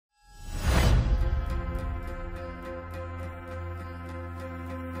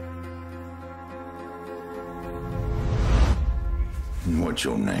What's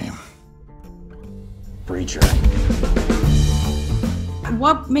your name? Preacher.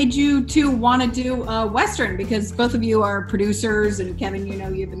 What made you two want to do a Western? Because both of you are producers, and Kevin, you know,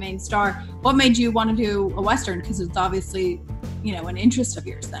 you're the main star. What made you want to do a Western? Because it's obviously, you know, an interest of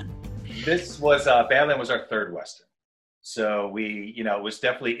yours then. This was, Badland was our third Western. So we, you know, it was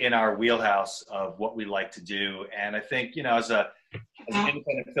definitely in our wheelhouse of what we like to do. And I think, you know, as an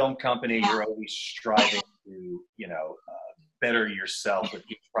independent film company, you're always striving to, you know, better yourself with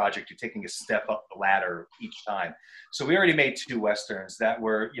each project. You're taking a step up the ladder each time. So we already made two Westerns that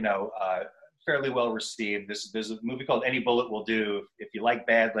were, you know, fairly well received. There's a movie called Any Bullet Will Do. If you like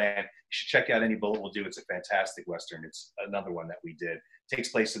Badland, you should check out Any Bullet Will Do. It's a fantastic Western. It's another one that we did. It takes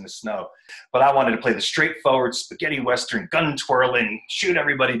place in the snow. But I wanted to play the straightforward spaghetti Western, gun twirling, shoot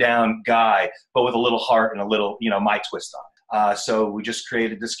everybody down guy, but with a little heart and a little, you know, my twist on it. So we just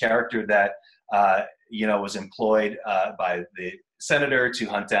created this character that, you know, was employed by the senator to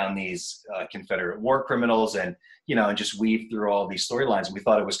hunt down these Confederate war criminals and, you know, and just weave through all these storylines. We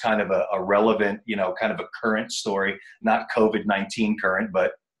thought it was kind of a relevant, you know, kind of a current story, not COVID-19 current,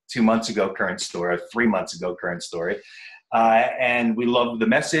 but 2 months ago current story, 3 months ago current story. And we loved the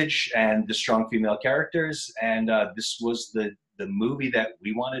message and the strong female characters. And this was the movie that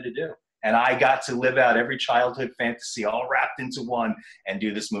we wanted to do. And I got to live out every childhood fantasy all wrapped into one and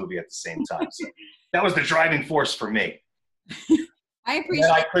do this movie at the same time. So that was the driving force for me. I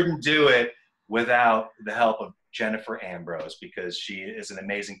appreciate I couldn't do it without the help of Jennifer Ambrose, because she is an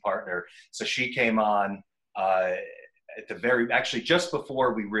amazing partner. So she came on at the actually just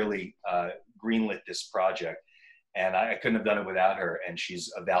before we really greenlit this project. And I couldn't have done it without her. And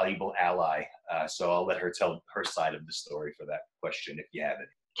she's a valuable ally. So I'll let her tell her side of the story for that question, if you have it.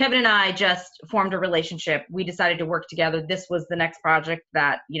 Kevin and I just formed a relationship. We decided to work together. This was the next project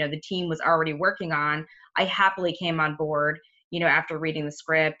that, you know, the team was already working on. I happily came on board, you know, after reading the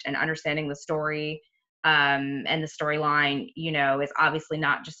script and understanding the story, and the storyline, you know, is obviously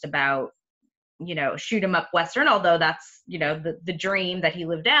not just about, you know, shoot 'em up Western, although that's, you know, the dream that he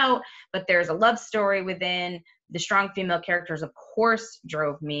lived out, but there's a love story within. The strong female characters, of course,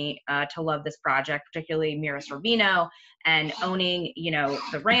 drove me to love this project, particularly Mira Sorvino, and owning, you know,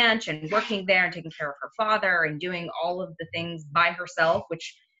 the ranch and working there and taking care of her father and doing all of the things by herself,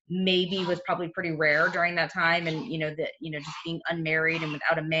 which maybe was probably pretty rare during that time. And, you know, just being unmarried and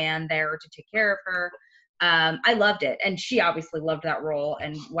without a man there to take care of her. I loved it. And she obviously loved that role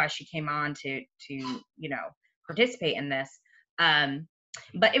and why she came on to, you know, participate in this.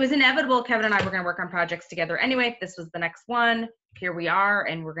 But it was inevitable. Kevin and I were going to work on projects together anyway. This was the next one. Here we are,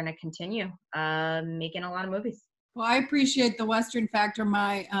 and we're going to continue making a lot of movies. Well, I appreciate the Western factor.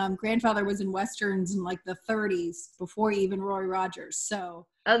 My grandfather was in Westerns in like the 30s before even Roy Rogers. So.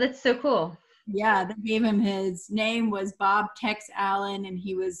 Oh, that's so cool. Yeah, they gave him, his name was Bob Tex Allen, and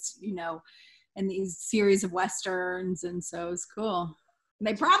he was, you know, in these series of Westerns, and so it was cool. And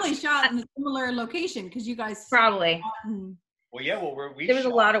they probably shot in a similar location because you guys probably. Well, yeah, well, there was a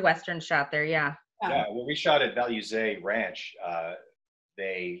lot of Westerns shot there, yeah. Yeah, well, we shot at Valuze Ranch.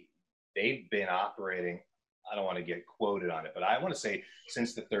 They've been operating, I don't want to get quoted on it, but I want to say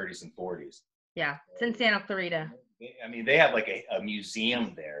since the 30s and 40s. Yeah, since Santa Clarita. I mean, they have like a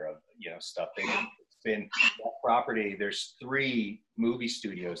museum there of, you know, stuff. It's been that property. There's 3 movie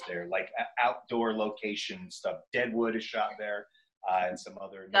studios there, like outdoor location stuff. Deadwood is shot there, and some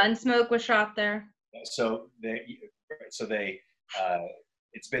other. Gunsmoke was shot there. So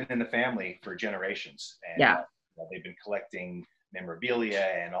it's been in the family for generations, and yeah, they've been collecting memorabilia,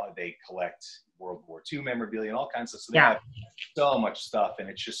 and they collect World War II memorabilia and all kinds of stuff. So they have so much stuff, and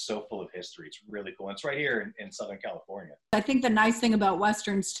it's just so full of history. It's really cool. And it's right here in Southern California. I think the nice thing about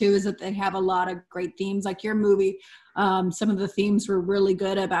Westerns too is that they have a lot of great themes. Like your movie, some of the themes were really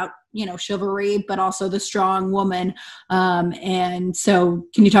good about, you know, chivalry, but also the strong woman. And so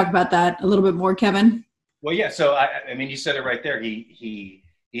can you talk about that a little bit more, Kevin? Well, yeah. So I mean, you said it right there. He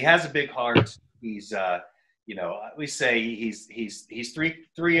has a big heart. He's you know, we say he's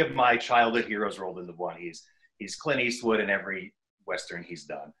three of my childhood heroes rolled into one. He's Clint Eastwood in every Western he's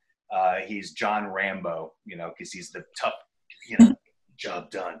done. He's John Rambo, you know, because he's the tough, you know, job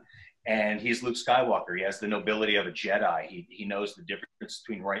done. And he's Luke Skywalker. He has the nobility of a Jedi. He knows the difference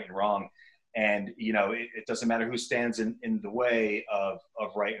between right and wrong. And, you know, it doesn't matter who stands in the way of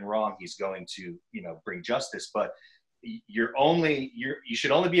right and wrong. He's going to, you know, bring justice. But you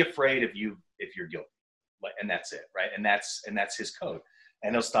should only be afraid if you're guilty. And that's it, right? And that's his code.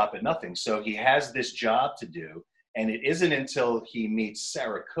 And he'll stop at nothing. So he has this job to do. And it isn't until he meets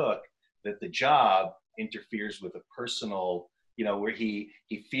Sarah Cook that the job interferes with a personal, you know, where he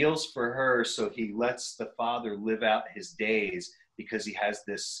feels for her. So he lets the father live out his days because he has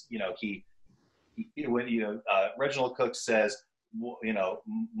this, when Reginald Cook says, well,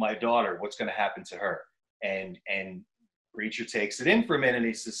 my daughter, what's going to happen to her? And Breacher takes it in for a minute, and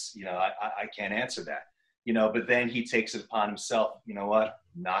he says, I can't answer that, but then he takes it upon himself. You know what?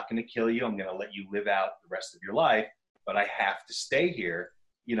 I'm not going to kill you. I'm going to let you live out the rest of your life, but I have to stay here,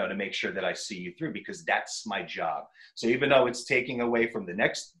 to make sure that I see you through, because that's my job. So even though it's taking away from the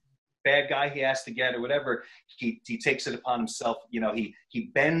next bad guy he has to get or whatever, he takes it upon himself.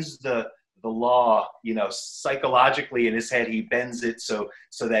 He bends the law, psychologically in his head. He bends it so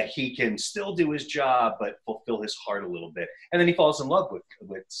that he can still do his job, but fulfill his heart a little bit. And then he falls in love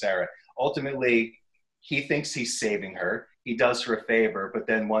with Sarah. Ultimately, he thinks he's saving her. He does her a favor, but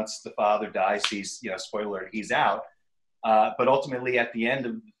then once the father dies, he's, spoiler, he's out. But ultimately, at the end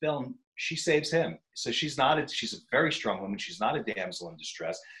of the film, she saves him. So she's a very strong woman. She's not a damsel in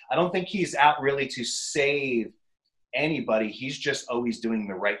distress. I don't think he's out really to save anybody. He's just always doing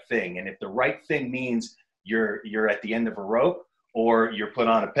the right thing. And if the right thing means you're at the end of a rope, or you're put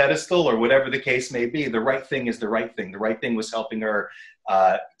on a pedestal, or whatever the case may be, the right thing is the right thing. The right thing was helping her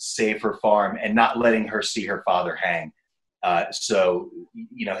save her farm and not letting her see her father hang. So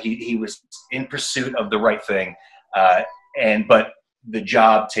he was in pursuit of the right thing. But the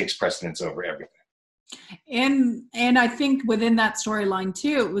job takes precedence over everything. And I think within that storyline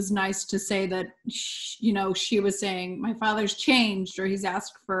too, it was nice to say that, she was saying, my father's changed, or he's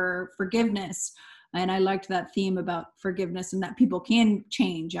asked for forgiveness. And I liked that theme about forgiveness, and that people can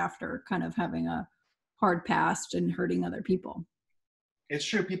change after kind of having a hard past and hurting other people. It's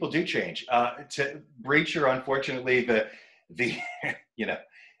true. People do change. To Breacher, unfortunately, the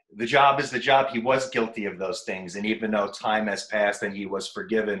job is the job. He was guilty of those things. And even though time has passed and he was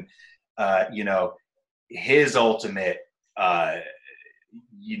forgiven, his ultimate, the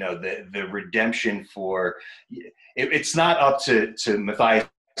redemption for it's not up to Matthias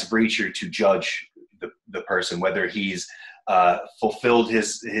Breacher to judge the person, whether he's fulfilled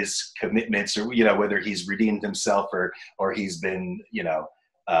his commitments, or whether he's redeemed himself, or he's been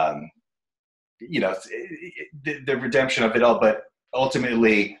the redemption of it all. But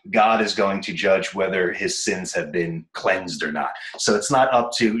ultimately, God is going to judge whether his sins have been cleansed or not. So it's not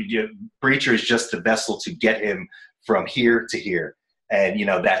up to Breacher is just the vessel to get him from here to here, and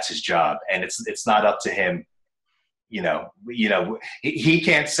that's his job. And it's not up to him. He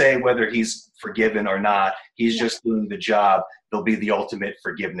can't say whether he's forgiven or not. He's just doing the job. There'll be the ultimate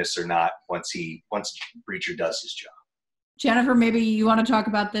forgiveness or not once Breacher does his job. Jennifer, maybe you want to talk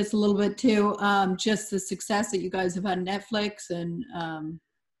about this a little bit too, just the success that you guys have had on Netflix and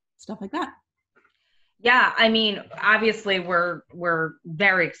stuff like that. Yeah, I mean, obviously we're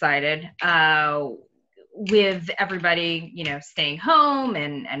very excited with everybody, staying home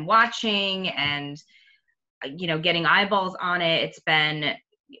and watching and, getting eyeballs on it. It's been,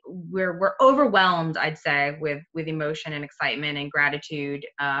 we're overwhelmed, I'd say, with emotion and excitement and gratitude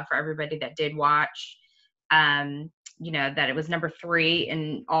for everybody that did watch. That it was number 3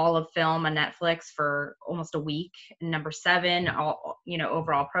 in all of film on Netflix for almost a week, and number 7, all,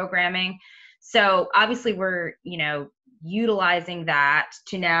 overall programming. So obviously we're, utilizing that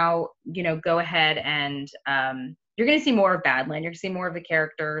to now, go ahead and you're going to see more of Badland. You're going to see more of the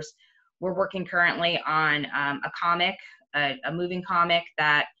characters. We're working currently on a comic, a moving comic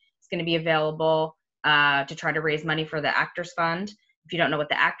that is going to be available to try to raise money for the Actors Fund. If you don't know what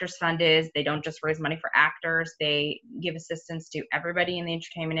the Actors Fund is, they don't just raise money for actors. They give assistance to everybody in the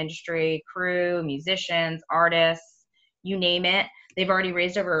entertainment industry, crew, musicians, artists, you name it. They've already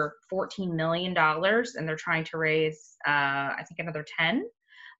raised over $14 million, and they're trying to raise, I think, another 10.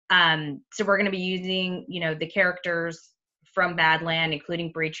 So we're going to be using, the characters from Badland,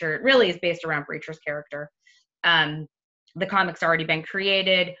 including Breacher. It really is based around Breacher's character. The comic's already been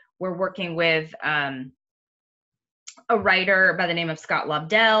created. We're working with a writer by the name of Scott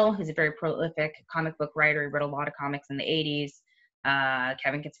Lobdell, who's a very prolific comic book writer. He wrote a lot of comics in the 80s.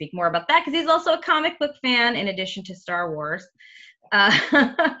 Kevin can speak more about that because he's also a comic book fan in addition to Star Wars.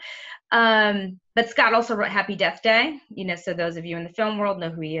 But Scott also wrote Happy Death Day, so those of you in the film world know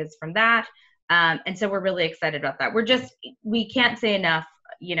who he is from that. And so we're really excited about that. We can't say enough,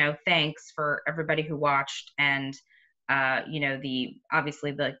 thanks for everybody who watched and,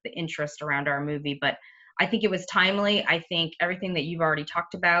 obviously the interest around our movie, but I think it was timely. I think everything that you've already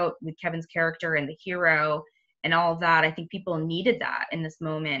talked about with Kevin's character and the hero and all of that, I think people needed that in this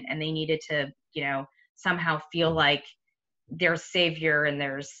moment, and they needed to, somehow feel like there's savior and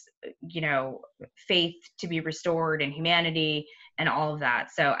there's, faith to be restored and humanity and all of that.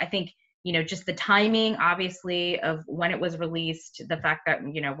 So I think, just the timing, obviously, of when it was released, the fact that,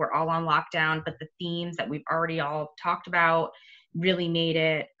 we're all on lockdown, but the themes that we've already all talked about, really made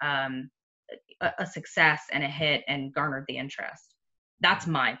it a success and a hit and garnered the interest. That's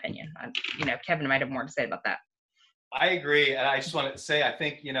my opinion. You know, Kevin might have more to say about that. I agree. And I just want to say, I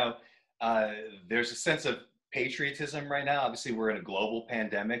think, you know, there's a sense of patriotism right now. Obviously, we're in a global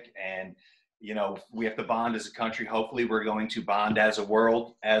pandemic, and, you know, we have to bond as a country. Hopefully, we're going to bond as a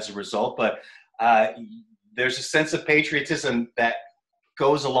world as a result. But there's a sense of patriotism that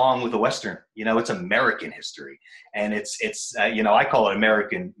goes along with the Western. You know, it's American history, and it's you know, I call it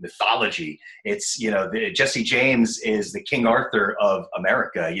American mythology. It's, you know, Jesse James is the King Arthur of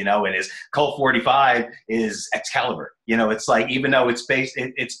America, you know, and his Colt 45 is Excalibur. You know, it's like, even though it's based,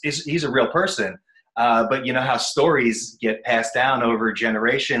 he's a real person, but you know how stories get passed down over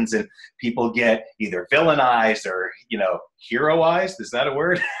generations, and people get either villainized or, you know, heroized. Is that a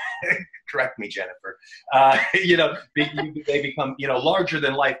word? Correct me, Jennifer. You know, they become, you know, larger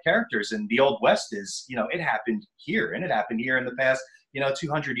than life characters. And the Old West is, you know, it happened here, and it happened here in the past, you know,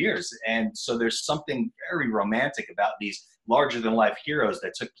 200 years. And so there's something very romantic about these larger than life heroes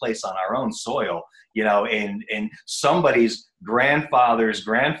that took place on our own soil, you know, and somebody's grandfather's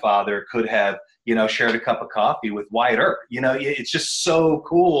grandfather could have, you know, shared a cup of coffee with Wyatt Earp. You know, it's just so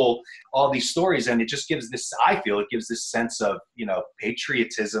cool, all these stories. And it just gives this, I feel it gives this sense of, you know,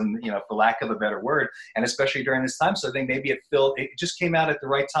 patriotism, you know, for lack of a better word, and especially during this time. So I think maybe it just came out at the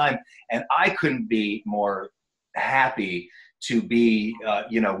right time. And I couldn't be more happy to be,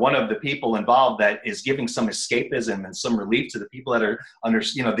 you know, one of the people involved that is giving some escapism and some relief to the people that are under,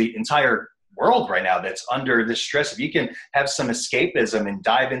 you know, the entire world right now that's under this stress. If you can have some escapism and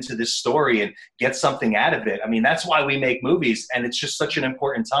dive into this story and get something out of it, I mean, that's why we make movies. And it's just such an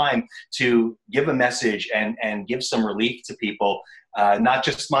important time to give a message and give some relief to people, not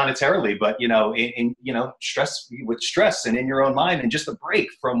just monetarily, but, you know, in you know, stress and in your own mind, and just a break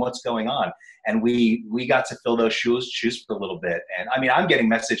from what's going on. And we got to fill those shoes for a little bit. And I mean, I'm getting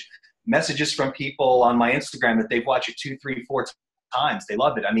messages from people on my Instagram that they've watched it 2, 3, 4 times. They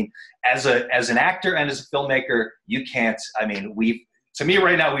love it. I mean, as an actor and as a filmmaker, you can't, I mean, to me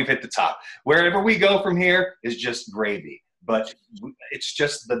right now, we've hit the top. Wherever we go from here is just gravy. But it's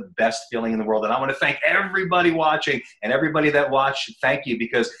just the best feeling in the world. And I want to thank everybody watching, and everybody that watched. Thank you,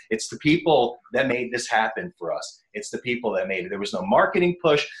 because it's the people that made this happen for us. It's the people that made it. There was no marketing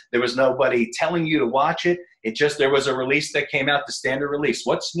push. There was nobody telling you to watch it. It just, there was a release that came out, the standard release.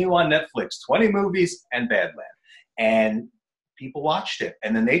 What's new on Netflix? 20 movies and Badland. And people watched it,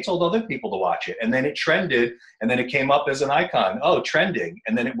 and then they told other people to watch it, and then it trended, and then it came up as an icon. Oh, trending.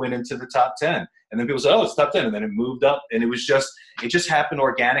 And then it went into the top 10, and then people said, oh, it's top 10, and then it moved up, and it just happened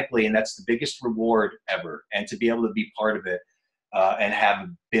organically. And that's the biggest reward ever. And to be able to be part of it, and have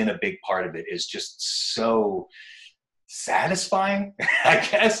been a big part of it, is just so satisfying, I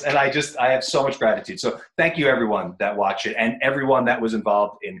guess. And I have so much gratitude. So thank you, everyone that watched it, and everyone that was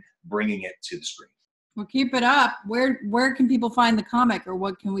involved in bringing it to the screen. Well, keep it up. Where can people find the comic, or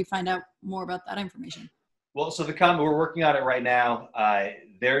what can we find out more about that information? Well, so the comic, we're working on it right now.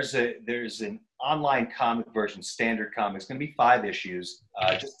 There's an online comic version, standard comic. It's going to be 5 issues,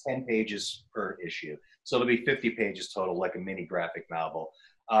 just 10 pages per issue. So it'll be 50 pages total, like a mini graphic novel.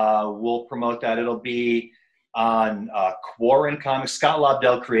 We'll promote that. It'll be on Quarren Comics. Scott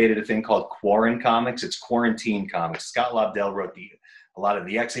Lobdell created a thing called Quarren Comics. It's quarantine comics. Scott Lobdell wrote a lot of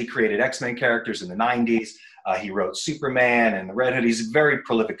he created X-Men characters in the 90s. He wrote Superman and the Red Hood. He's a very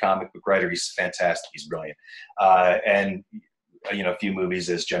prolific comic book writer. He's fantastic. He's brilliant. And, you know, a few movies,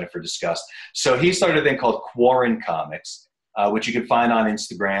 as Jennifer discussed. So he started a thing called Quarren Comics, which you can find on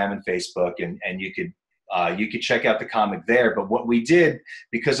Instagram and Facebook, and you could check out the comic there. But what we did,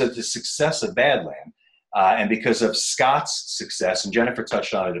 because of the success of Badland, and because of Scott's success, and Jennifer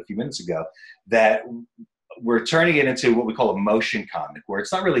touched on it a few minutes ago, that we're turning it into what we call a motion comic, where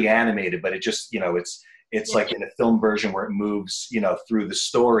it's not really animated, but it just, you know, it's like in a film version where it moves, you know, through the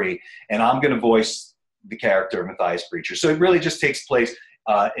story. And I'm going to voice the character of Matthias Breacher. So it really just takes place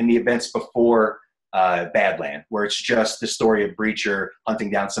in the events before Badland, where it's just the story of Breacher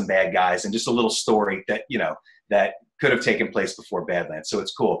hunting down some bad guys, and just a little story that, you know, that could have taken place before Badland. So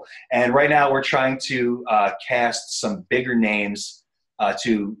it's cool. And right now we're trying to cast some bigger names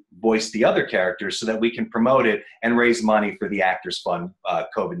to voice the other characters, so that we can promote it and raise money for the Actors Fund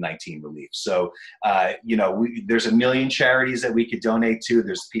COVID-19 relief. So, you know, there's a million charities that we could donate to.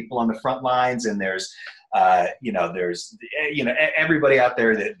 There's people on the front lines, and there's everybody out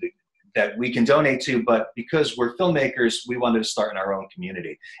there that we can donate to. But because we're filmmakers, we wanted to start in our own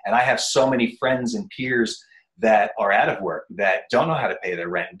community. And I have so many friends and peers that are out of work, that don't know how to pay their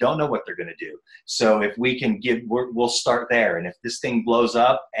rent, and don't know what they're going to do. So if we can we'll start there. And if this thing blows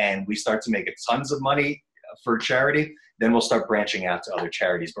up and we start to make tons of money for charity, then we'll start branching out to other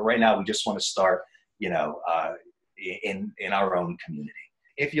charities. But right now, we just want to start, in our own community.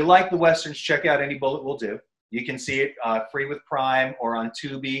 If you like the Westerns, check out Any Bullet Will Do. You can see it free with Prime or on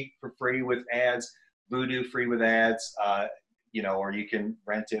Tubi for free with ads, Vudu free with ads, or you can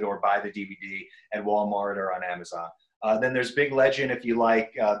rent it or buy the DVD at Walmart or on Amazon. Then there's Big Legend if you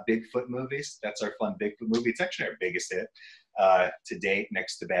like Bigfoot movies. That's our fun Bigfoot movie. It's actually our biggest hit to date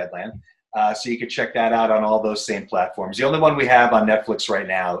next to Badland. So you can check that out on all those same platforms. The only one we have on Netflix right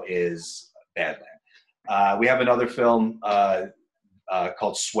now is Badland. We have another film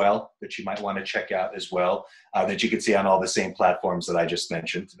called Swell that you might want to check out as well, that you can see on all the same platforms that I just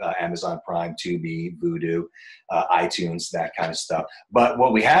mentioned, Amazon Prime, Tubi, Vudu, iTunes, that kind of stuff. But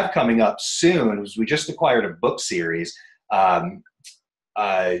what we have coming up soon is we just acquired a book series. I'm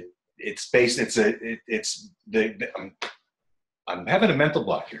having a mental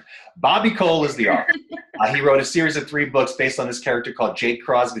block here. Bobby Cole is the author. He wrote a series of 3 books based on this character called Jake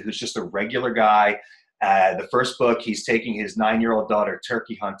Crosby, who's just a regular guy. The first book, he's taking his 9-year-old daughter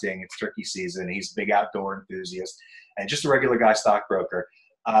turkey hunting. It's turkey season. He's a big outdoor enthusiast and just a regular guy stockbroker.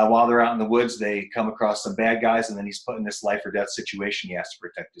 While they're out in the woods, they come across some bad guys, and then he's put in this life or death situation. He has to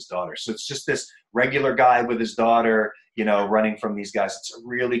protect his daughter. So it's just this regular guy with his daughter, running from these guys. It's a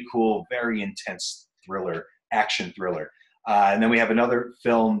really cool, very intense thriller, action thriller. And then we have another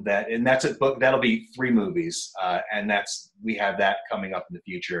film and that's a book, that'll be 3 movies. And we have that coming up in the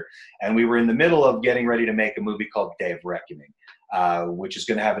future. And we were in the middle of getting ready to make a movie called Day of Reckoning, which is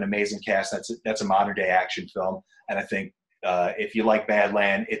going to have an amazing cast. That's a modern day action film. And I think, if you like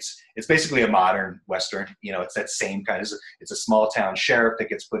Badland, it's basically a modern Western. It's that same kind of, it's a small town sheriff that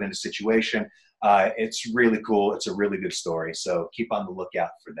gets put in a situation. It's really cool. It's a really good story. So keep on the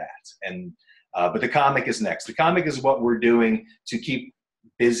lookout for that. And, but the comic is next. The comic is what we're doing to keep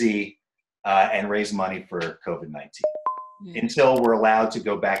busy and raise money for COVID-19 until we're allowed to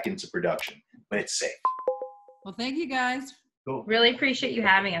go back into production, but it's safe. Well, thank you guys. Cool. Really appreciate you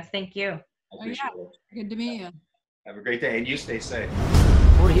having us. Thank you. I appreciate it. Good to meet you. Have a great day, and you stay safe.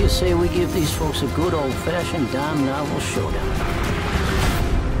 What do you say we give these folks a good old-fashioned dime novel showdown?